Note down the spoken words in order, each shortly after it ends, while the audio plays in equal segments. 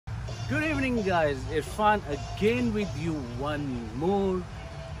Good evening guys, Irfan again with you one more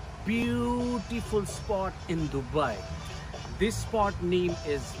beautiful spot in Dubai. This spot name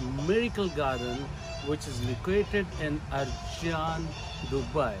is Miracle Garden, which is located in Arjan,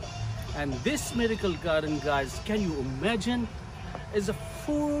 Dubai. And this Miracle Garden, guys, can you imagine, is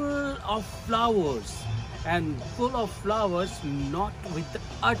full of flowers, and full of flowers, not with the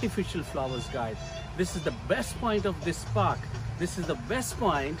artificial flowers, guys. This is the best point of this park. This is the best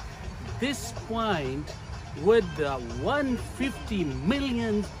point. This point with 150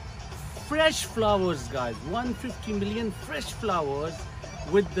 million fresh flowers, guys. 150 million fresh flowers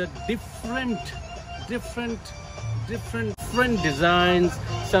with the different designs.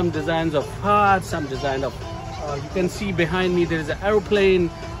 Some designs of hearts, some design of you can see behind me there is an aeroplane,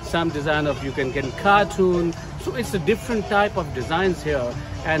 some design of you can get cartoon. So it's a different type of designs here.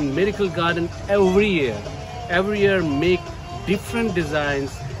 And Miracle Garden every year make different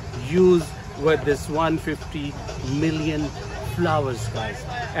designs used with this 150 million flowers, guys.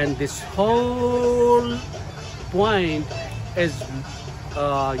 And this whole point is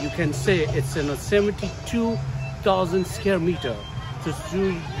you can say it's in a 72,000 square meter. So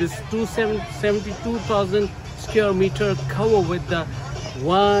this 72,000 square meter cover with the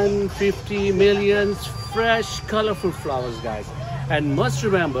 150 million fresh colorful flowers, guys. And must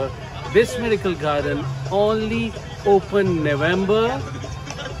remember, this Miracle Garden only open November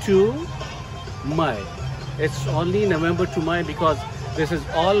to May. It's only November to May because this is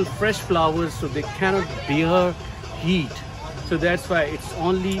all fresh flowers, so they cannot bear heat. So that's why it's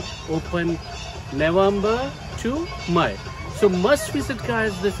only open November to May. So must visit,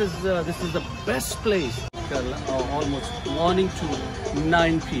 guys. This is the best place. Almost morning to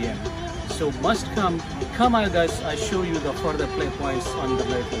 9 p.m. So must come on, guys. I show you the further play points on the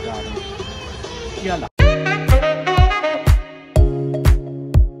Miracle Garden. Yalla.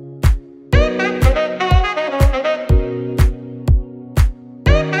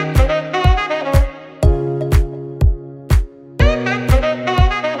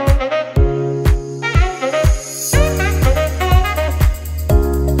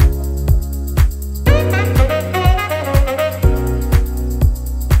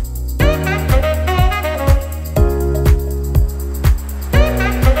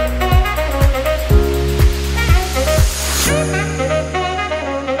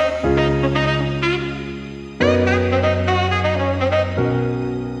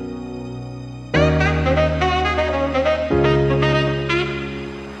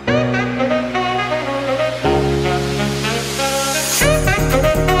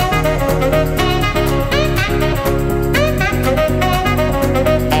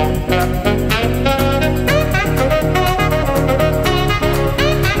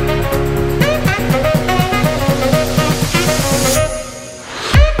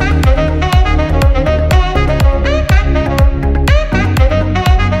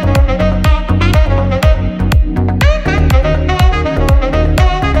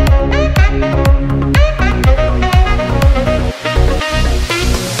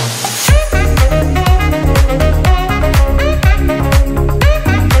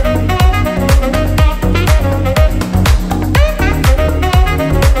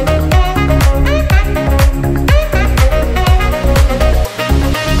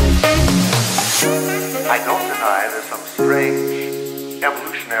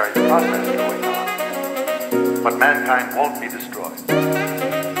 Evolutionary process going on, but mankind won't be destroyed. The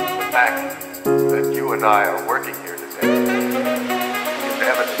fact that you and I are working here today is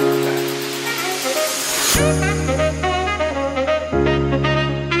evidence of that.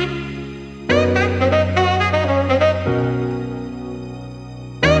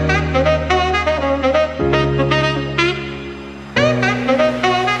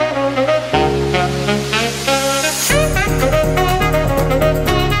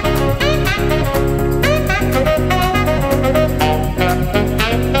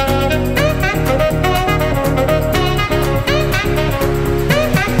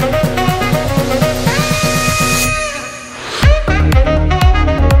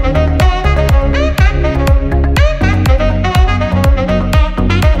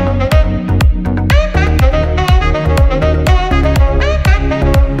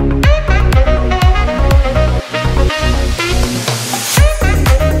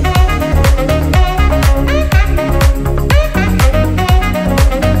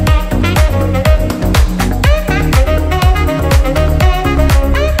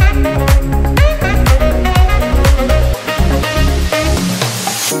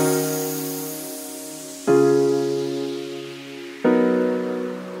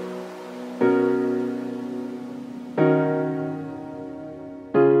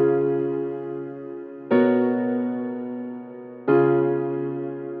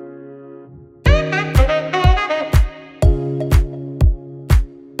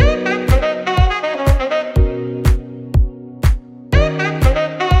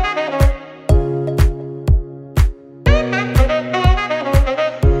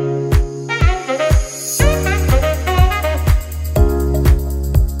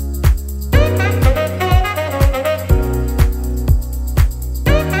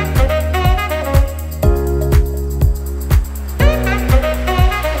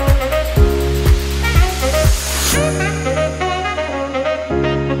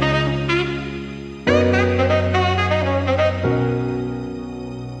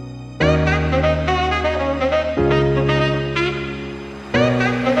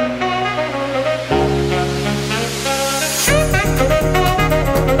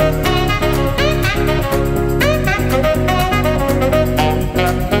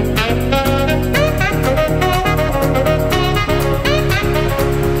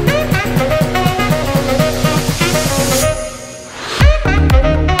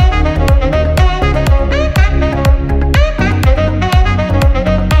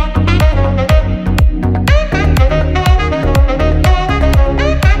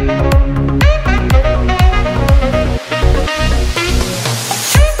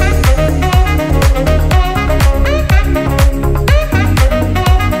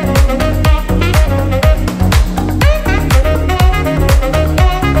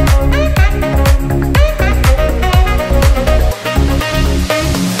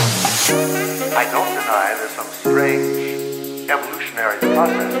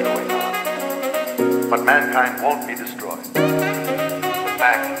 is going on. But mankind won't be destroyed. The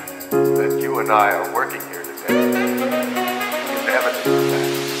fact that you and I are working